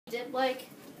dip like?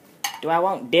 Do I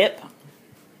want dip?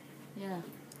 Yeah.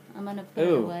 I'm gonna put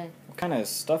it away. What kind of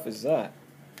stuff is that?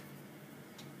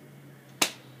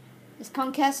 It's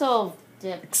con queso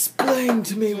dip. Explain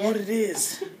to me what it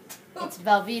is. It's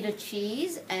Velveeta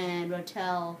cheese and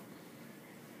Rotel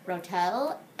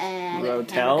and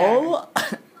Rotel?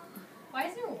 Why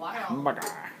is there water? Hamburger.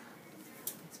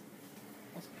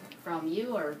 From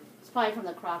you, or it's probably from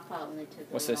the crock pot when they took it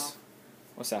What's off. this?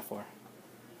 What's that for?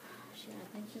 Shit,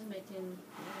 I think she's making...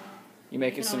 You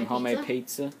making Making some homemade homemade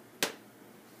pizza?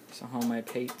 Some homemade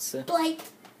pizza? Blake!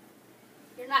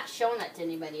 You're not showing that to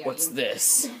anybody, are What's you?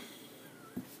 this?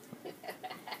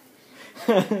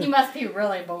 He must be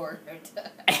really bored.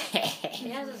 He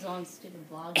has his own stupid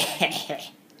blog.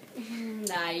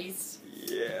 Nice.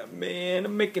 Yeah, man,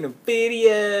 I'm making a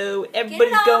video.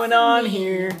 Everybody's going on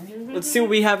here. Let's see what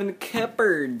we have in the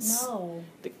cupboards. No.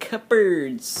 The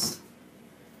cupboards.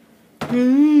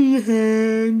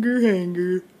 Hanger.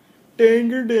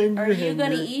 Danger. Are you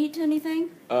gonna eat anything?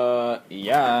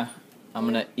 Yeah. I'm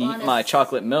gonna eat my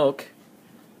chocolate milk.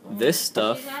 This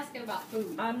stuff. She's asking about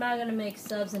food. I'm not gonna make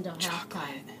subs until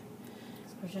halftime.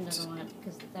 Christian doesn't want it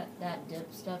because that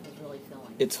dip stuff is really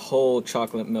filling. It's whole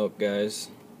chocolate milk, guys.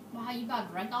 Wow, you about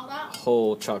to drink all that?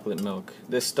 Whole chocolate milk.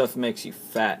 This stuff makes you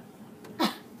fat.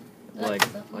 Like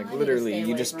literally,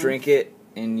 you just drink it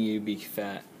and you be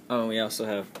fat. Oh, we also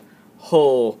have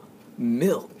whole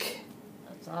milk.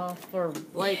 That's all for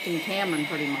Blake and Cameron,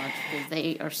 pretty much, because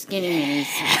they are skinny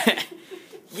minis.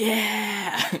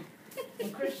 Yeah.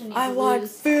 And Christian needs I to like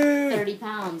lose food. 30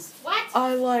 pounds. What?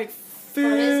 I like For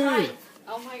his food. height.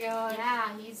 Oh my god.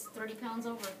 Yeah, he's 30 pounds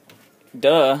over.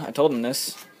 Duh, I told him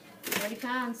this. 30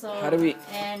 pounds, so... How do we...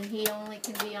 And he only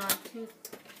can be on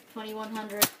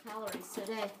 2,100 calories a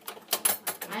day.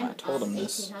 I'm I told on him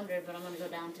this. 1,800, but I'm going to go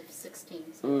down to 16.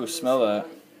 So Ooh, I can smell lose that.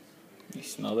 some weight. You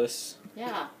smell this?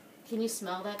 Yeah. Can you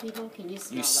smell that, people? Can you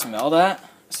smell You that? smell that?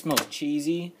 It smells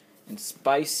cheesy and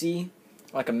spicy,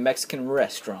 like a Mexican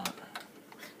restaurant.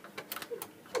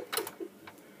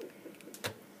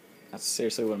 That's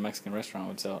seriously what a Mexican restaurant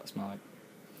would smell like.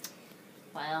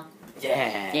 Well,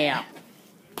 Yeah. yeah.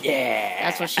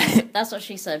 Yeah. That's what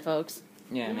she said, folks.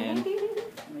 Yeah, man.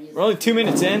 We're only 2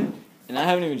 minutes in, and I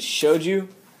haven't even showed you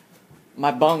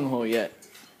my bunghole yet.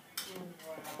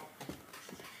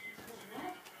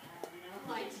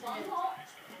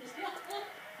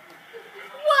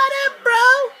 What up, bro?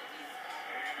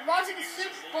 Watching the Super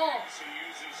Bowl.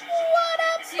 What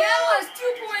up, Seattle has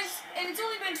 2 points, and it's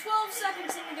only been 12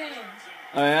 seconds in the game.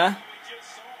 Oh, yeah?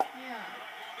 Yeah.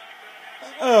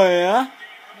 Oh, yeah?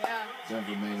 Yeah.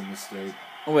 Denver made a mistake.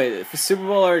 Oh, wait, the Super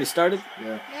Bowl already started?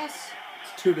 Yeah. Yes.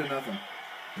 It's 2-0. And it's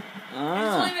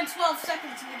Ah. only been 12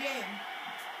 seconds in the game.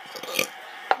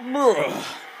 Bruh.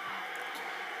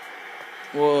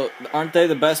 Well, aren't they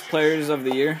the best players of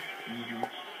the year?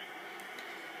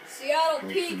 Seattle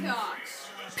Peacocks.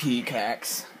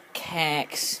 Peacocks.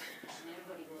 Cacks.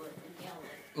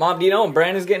 Mom, do you know when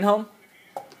Brandon's getting home?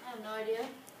 I have no idea.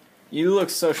 You look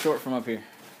so short from up here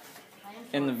I am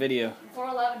in the video.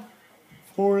 4'11".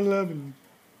 4'11".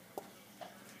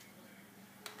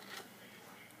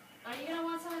 Are you gonna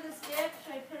want some of this dip?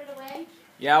 Should I put it away?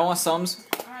 Yeah, I want sums.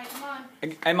 Alright, come on.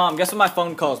 Hey, Mom, guess what my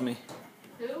phone calls me?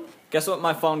 Who? Guess what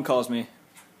my phone calls me?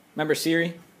 Remember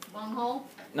Siri? Bunghole?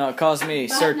 No, it calls me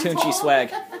Sir Toonchi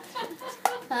Swag.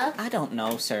 Huh? I don't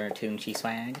know, Sir Toonchi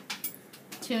Swag.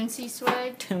 Toonsy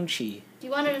swag? Toonchi. Do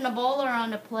you want it in a bowl or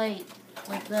on a plate?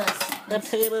 Like this? Let's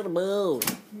put it in a bowl.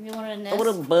 You want it in this? I want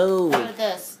a bowl. How about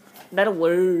this? That'll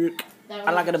work. That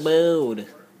I like it a works. bowl.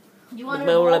 You want it in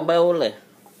a bowl? Bowl.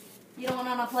 You don't want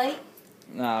it on a plate?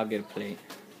 No, I'll get a plate.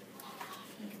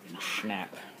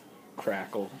 Snap.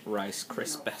 Crackle. Rice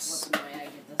Krispies. What's the way I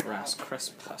get this Rice out?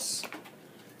 Krispies.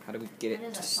 How do we get What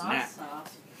it is to a snap?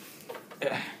 sauce?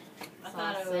 Ugh. I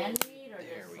thought Sauce it was. and meat or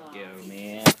There just we sauce? go,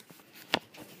 man.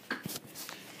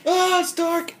 Ah, it's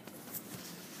dark.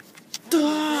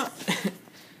 Duh.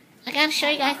 I gotta show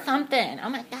you guys something. Oh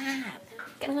my god.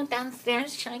 Gotta go downstairs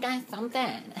and show you guys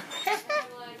something.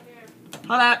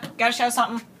 Hold up. Gotta show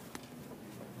something.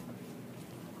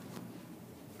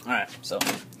 Alright, so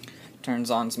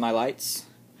turns on my lights.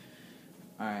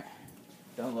 Alright.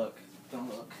 Don't look. Don't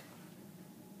look.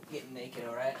 Getting naked,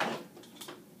 alright?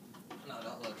 No,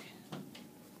 don't look.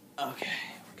 Okay,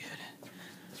 we're good.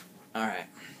 Alright.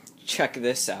 Check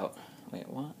this out. Wait,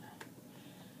 what?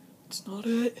 It's not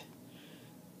it.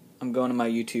 I'm going to my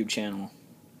YouTube channel.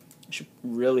 I should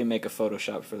really make a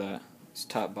Photoshop for that. It's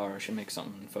top bar. I should make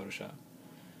something in Photoshop.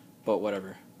 But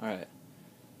whatever. Alright.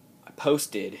 I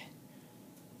posted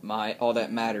my All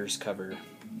That Matters cover.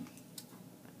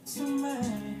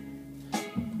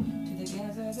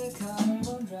 the car and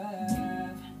we'll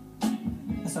drive.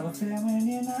 That's how I feel when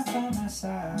you're not by my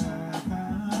side.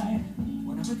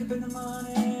 When I wake up in the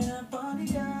morning, I party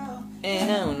girl.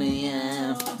 And only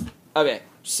am. Okay,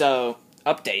 so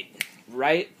update.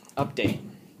 Right? Update.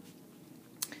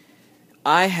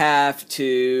 I have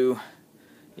to.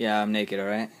 Yeah, I'm naked,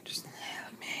 alright? Just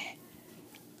look me.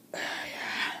 Yeah.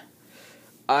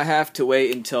 I have to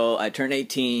wait until I turn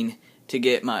 18 to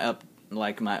get my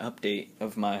my update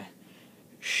of my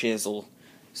shizzle.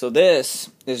 So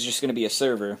this is just gonna be a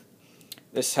server.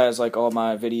 This has like all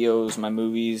my videos, my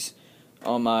movies,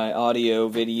 all my audio,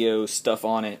 video stuff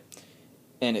on it,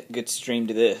 and it gets streamed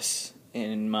to this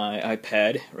in my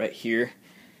iPad right here,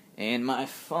 and my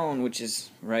phone, which is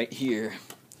right here.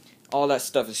 All that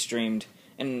stuff is streamed,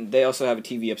 and they also have a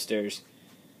TV upstairs,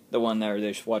 the one that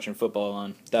they're just watching football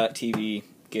on. That TV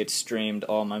gets streamed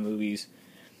all my movies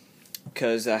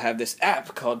because I have this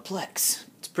app called Plex.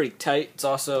 It's pretty tight. It's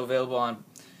also available on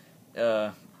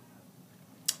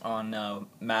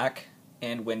Mac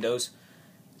and Windows.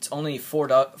 It's only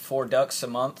 $4 a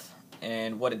month,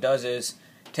 and what it does is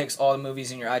it takes all the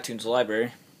movies in your iTunes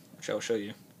library, which I'll show you.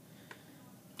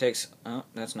 It takes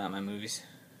that's not my movies.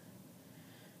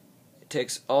 It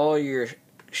takes all your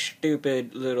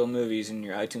stupid little movies in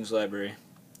your iTunes library,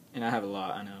 and I have a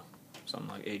lot, I know, something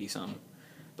like 80 something,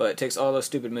 but it takes all those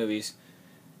stupid movies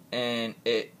and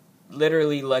it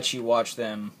literally lets you watch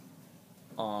them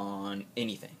on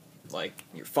anything, like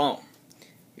your phone,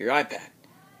 your iPad.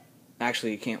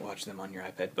 Actually, you can't watch them on your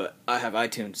iPad, but I have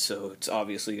iTunes, so it's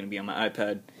obviously going to be on my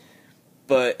iPad.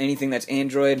 But anything that's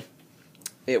Android,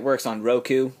 it works on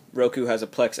Roku. Roku has a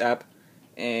Plex app,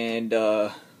 and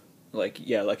like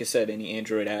I said, any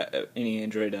Android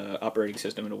operating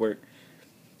system, it'll work.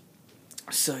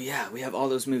 So yeah, we have all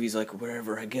those movies like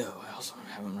wherever I go. I also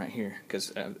have them right here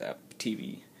because I have Apple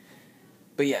TV.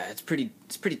 But yeah, it's pretty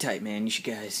tight, man. You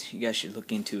guys should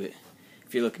look into it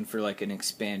if you're looking for like an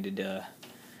expanded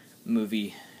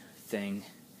movie thing,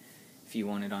 if you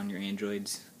want it on your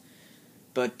Androids.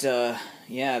 But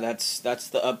yeah, that's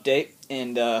the update.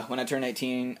 And when I turn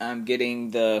 18, I'm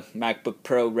getting the MacBook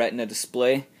Pro Retina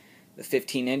display, the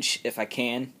 15-inch, if I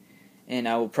can. And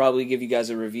I will probably give you guys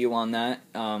a review on that.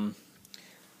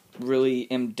 Really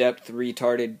in-depth,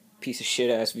 retarded, piece of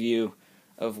shit-ass view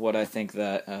of what I think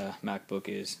that MacBook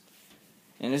is.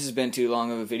 And this has been too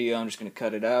long of a video. I'm just going to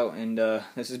cut it out. And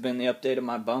this has been the update of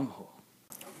my bunghole.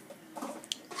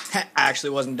 I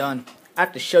actually wasn't done. I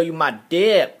have to show you my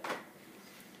dip.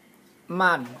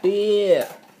 My dip.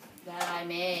 That I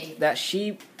made. That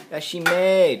she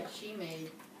made. She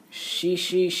made.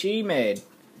 She made.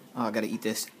 Oh, I gotta eat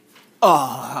this.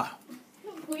 Oh.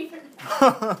 Weird.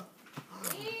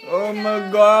 Oh my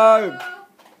god.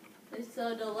 It's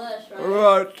so delish, right?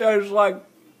 Oh, it tastes like,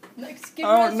 Mexican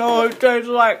I don't know, it tastes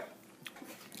like,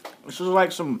 this is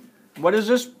like some, what is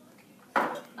this?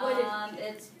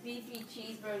 It's beefy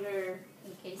cheeseburger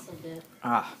and queso dip.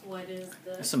 Ah, What is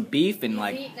the... some beef and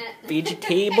like Meat that-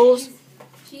 vegetables.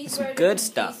 Cheeseburger Some good and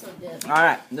stuff. queso dip.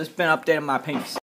 Alright, this has been updating my penis.